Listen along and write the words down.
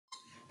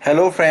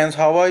Hello friends,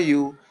 how are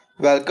you?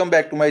 Welcome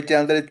back to my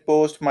channel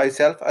Therichpost.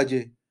 Myself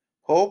Ajay.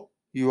 Hope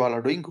you all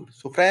are doing good.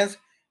 So friends,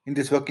 in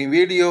this working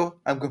video,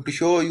 I'm going to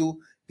show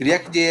you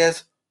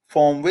React.js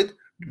form with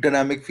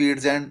dynamic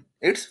feeds and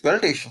its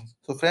validation.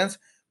 So friends,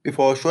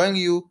 before showing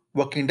you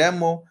working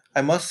demo,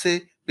 I must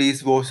say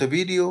please watch the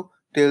video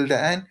till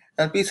the end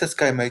and please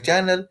subscribe my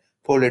channel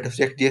for latest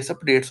React.js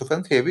updates. So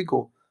friends, here we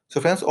go. So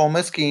friends, on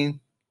my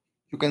screen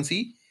you can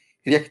see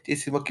React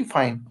is working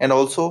fine, and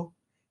also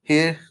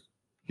here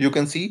you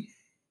can see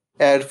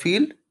add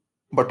field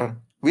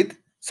button with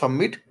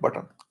submit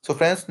button. So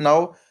friends,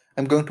 now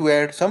I'm going to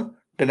add some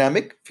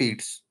dynamic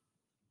feeds.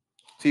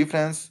 See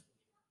friends,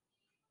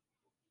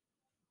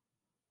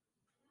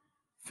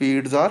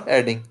 feeds are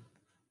adding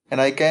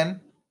and I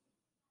can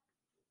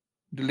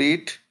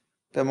delete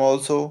them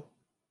also.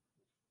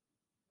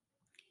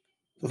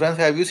 So friends,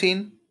 have you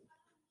seen?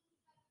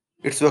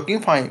 It's working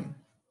fine.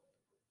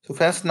 So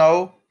friends,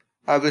 now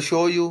I will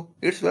show you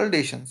its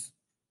validations.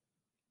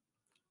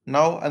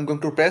 Now I'm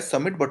going to press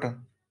submit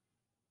button.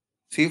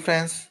 See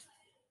friends,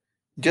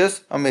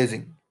 just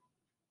amazing.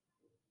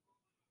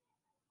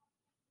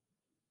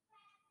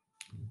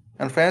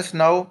 And friends,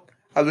 now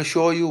I will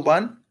show you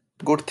one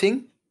good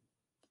thing,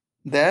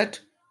 that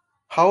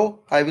how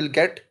I will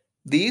get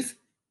these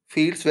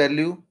fields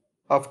value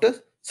after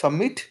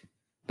submit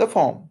the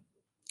form.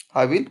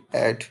 I will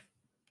add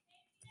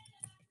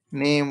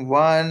name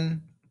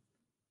 1,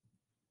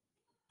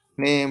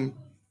 name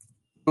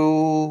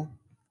 2,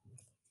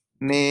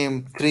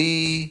 name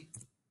 3,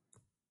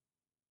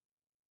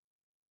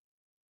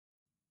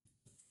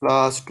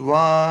 last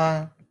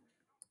 1,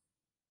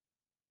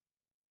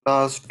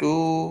 last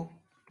 2,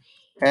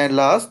 and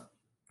last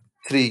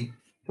 3.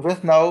 So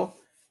friends, now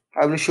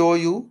I will show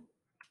you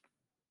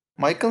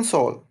my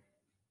console.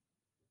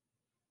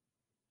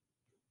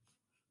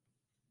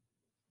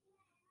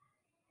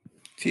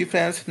 See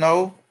friends,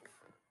 now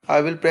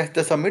I will press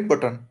the submit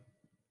button.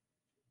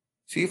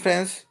 See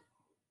friends,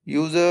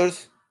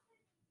 users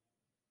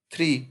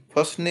 3,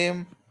 first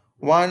name,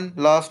 1,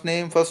 last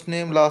name,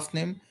 last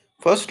name,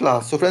 first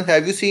last. So friends,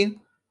 have you seen?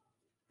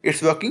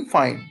 It's working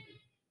fine.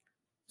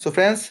 So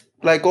friends,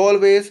 like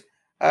always,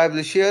 I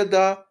will share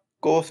the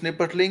code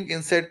snippet link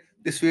inside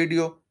this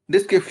video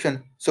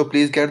description. So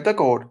please get the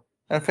code.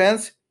 And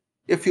friends,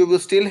 if you will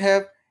still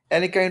have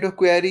any kind of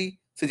query,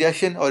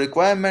 suggestion or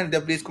requirement,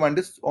 then please comment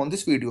this on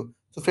this video.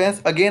 So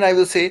friends, again I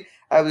will say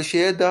I will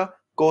share the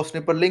code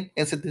snippet link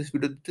inside this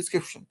video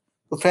description.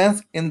 So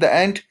friends, in the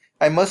end,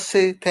 I must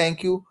say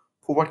thank you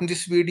for watching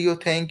this video.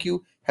 Thank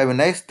you. Have a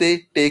nice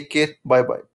day. Take care. Bye bye.